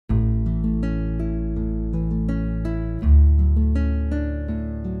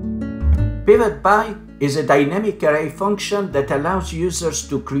PIVOTBY is a dynamic array function that allows users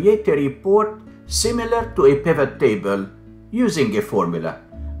to create a report similar to a pivot table using a formula,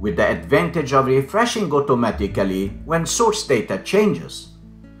 with the advantage of refreshing automatically when source data changes.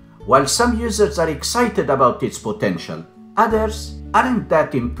 While some users are excited about its potential, others aren't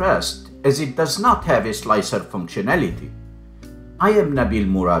that impressed as it does not have a slicer functionality. I am Nabil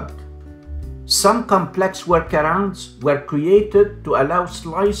Murad. Some complex workarounds were created to allow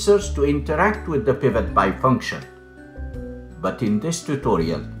slicers to interact with the PIVOTBY function. But in this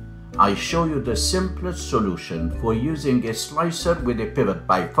tutorial, I show you the simplest solution for using a slicer with a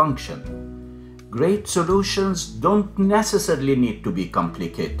PIVOTBY function. Great solutions don't necessarily need to be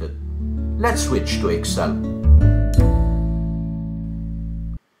complicated. Let's switch to Excel.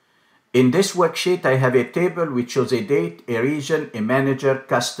 In this worksheet, I have a table which shows a date, a region, a manager,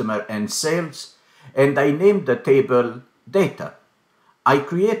 customer, and sales, and I named the table Data. I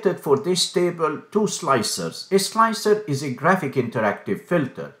created for this table two slicers. A slicer is a graphic interactive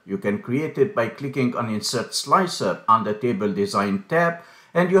filter. You can create it by clicking on Insert Slicer on the Table Design tab,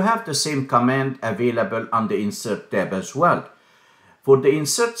 and you have the same command available on the Insert tab as well. For the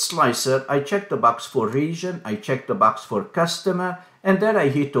Insert Slicer, I check the box for region, I check the box for customer, and then I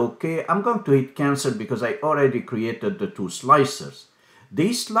hit OK. I'm going to hit Cancel because I already created the two slicers.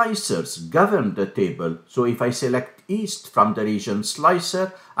 These slicers govern the table, so if I select East from the region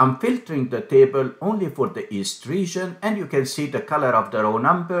slicer, I'm filtering the table only for the East region, and you can see the color of the row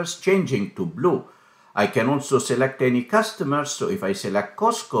numbers changing to blue. I can also select any customers, so if I select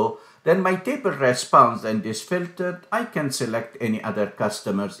Costco, then my table responds and is filtered. I can select any other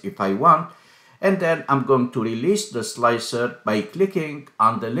customers if I want, and then I'm going to release the slicer by clicking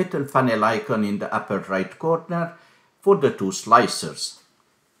on the little funnel icon in the upper right corner for the two slicers.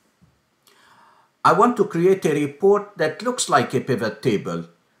 I want to create a report that looks like a pivot table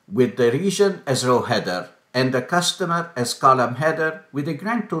with the region as row header and the customer as column header with a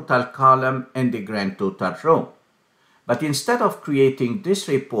grand total column and a grand total row. But instead of creating this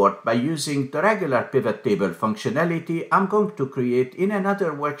report by using the regular pivot table functionality, I'm going to create in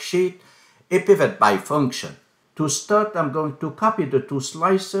another worksheet a PIVOTBY function. To start, I'm going to copy the two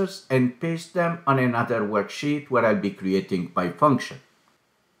slicers and paste them on another worksheet where I'll be creating by function.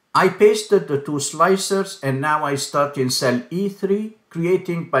 I pasted the two slicers, and now I start in cell E3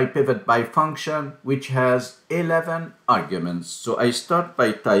 creating by PIVOTBY function, which has 11 arguments. So I start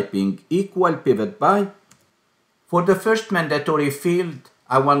by typing equal PIVOTBY. For the first mandatory field,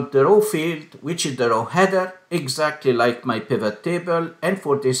 I want the row field, which is the row header, exactly like my pivot table, and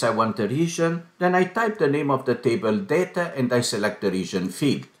for this I want the region. Then I type the name of the table Data and I select the region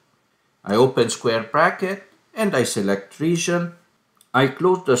field. I open square bracket and I select region. I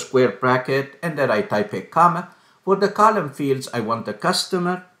close the square bracket and then I type a comma. For the column fields, I want the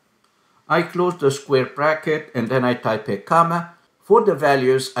customer. I close the square bracket and then I type a comma. For the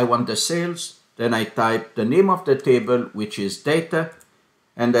values, I want the sales. Then I type the name of the table, which is Data.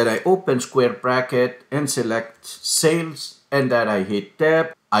 And then I open square bracket and select sales, and then I hit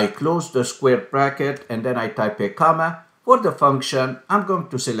tab. I close the square bracket and then I type a comma. For the function, I'm going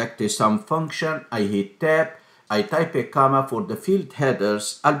to select a sum function. I hit tab. I type a comma. For the field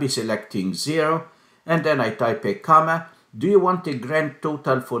headers, I'll be selecting 0, and then I type a comma. Do you want a grand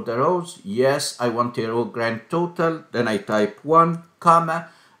total for the rows? Yes, I want a row grand total. Then I type 1, comma.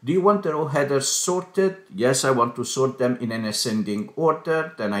 Do you want the row headers sorted? Yes, I want to sort them in an ascending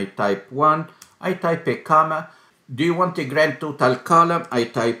order. Then I type 1. I type a comma. Do you want a grand total column? I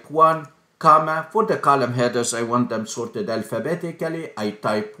type 1, comma. For the column headers, I want them sorted alphabetically. I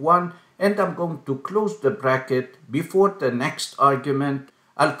type 1. And I'm going to close the bracket before the next argument.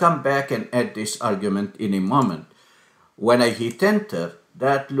 I'll come back and add this argument in a moment. When I hit enter,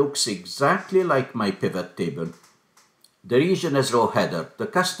 that looks exactly like my pivot table. The region as row header, the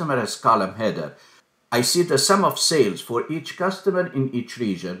customer as column header. I see the sum of sales for each customer in each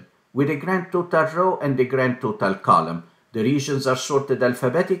region with a grand total row and a grand total column. The regions are sorted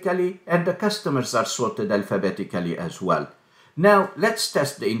alphabetically and the customers are sorted alphabetically as well. Now let's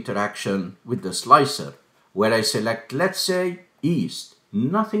test the interaction with the slicer. Where I select, let's say, East,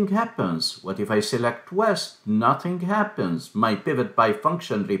 nothing happens. What if I select West? Nothing happens. My PIVOTBY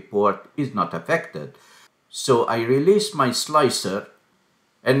function report is not affected. So I release my slicer,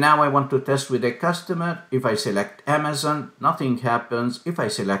 and now I want to test with a customer. If I select Amazon, nothing happens. If I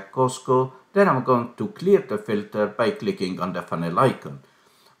select Costco, then I'm going to clear the filter by clicking on the funnel icon.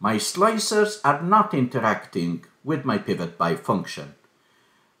 My slicers are not interacting with my PIVOTBY function.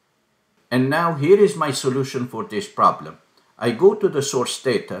 And now here is my solution for this problem. I go to the source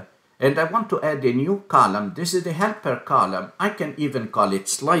data and I want to add a new column. This is the helper column. I can even call it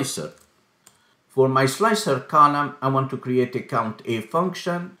slicer. For my slicer column, I want to create a count A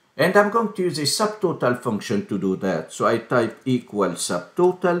function, and I'm going to use a subtotal function to do that. So I type equal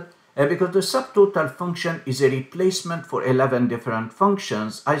subtotal, and because the subtotal function is a replacement for 11 different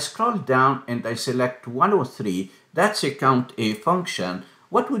functions, I scroll down and I select 103. That's a count A function.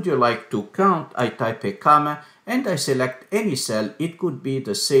 What would you like to count? I type a comma and I select any cell. It could be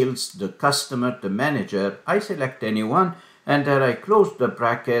the sales, the customer, the manager. I select any one, and then I close the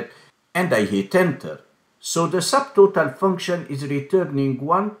bracket and I hit enter. So the subtotal function is returning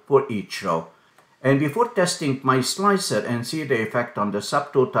 1 for each row. And before testing my slicer and see the effect on the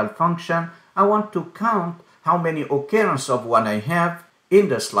subtotal function, I want to count how many occurrences of 1 I have in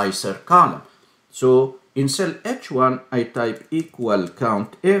the slicer column. So in cell H1, I type equal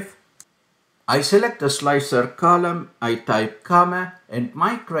count if. I select the slicer column, I type comma, and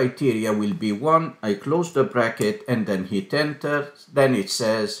my criteria will be 1. I close the bracket and then hit enter. Then it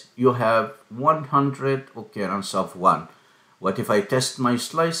says you have 100 occurrences of 1. What if I test my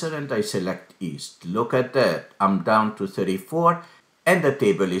slicer and I select East? Look at that. I'm down to 34 and the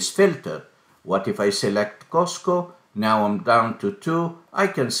table is filtered. What if I select Costco? Now I'm down to 2. I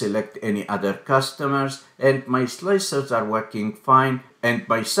can select any other customers and my slicers are working fine, and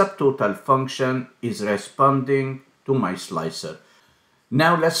my subtotal function is responding to my slicer.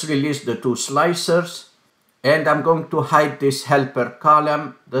 Now let's release the 2 slicers, and I'm going to hide this helper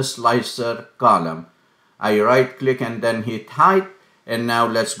column, the slicer column. I right click and then hit hide, and now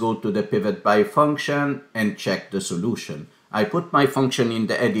let's go to the PIVOTBY function and check the solution. I put my function in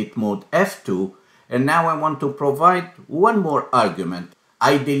the edit mode F2, and now I want to provide one more argument.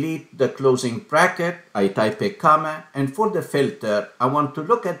 I delete the closing bracket, I type a comma, and for the filter, I want to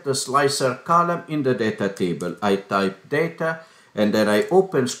look at the slicer column in the data table. I type data, and then I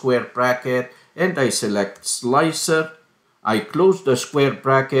open square bracket, and I select slicer. I close the square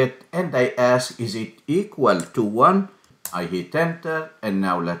bracket, and I ask, is it equal to 1? I hit enter, and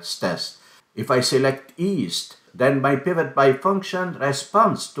now let's test. If I select East, then my PIVOTBY function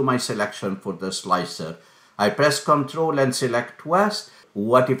responds to my selection for the slicer. I press Ctrl and select West.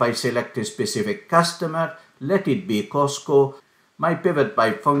 What if I select a specific customer? Let it be Costco. My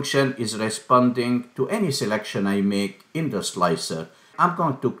PIVOTBY function is responding to any selection I make in the slicer. I'm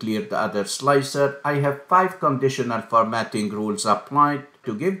going to clear the other slicer. I have 5 conditional formatting rules applied.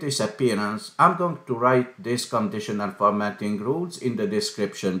 To give this appearance, I'm going to write these conditional formatting rules in the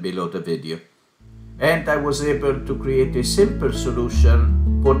description below the video. And I was able to create a simple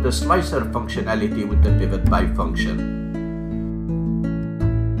solution for the slicer functionality with the PIVOTBY function.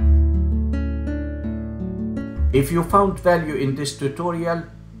 If you found value in this tutorial,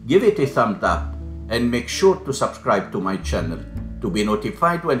 give it a thumbs up and make sure to subscribe to my channel to be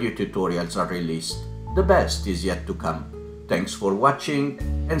notified when new tutorials are released. The best is yet to come. Thanks for watching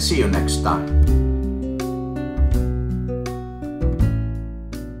and see you next time.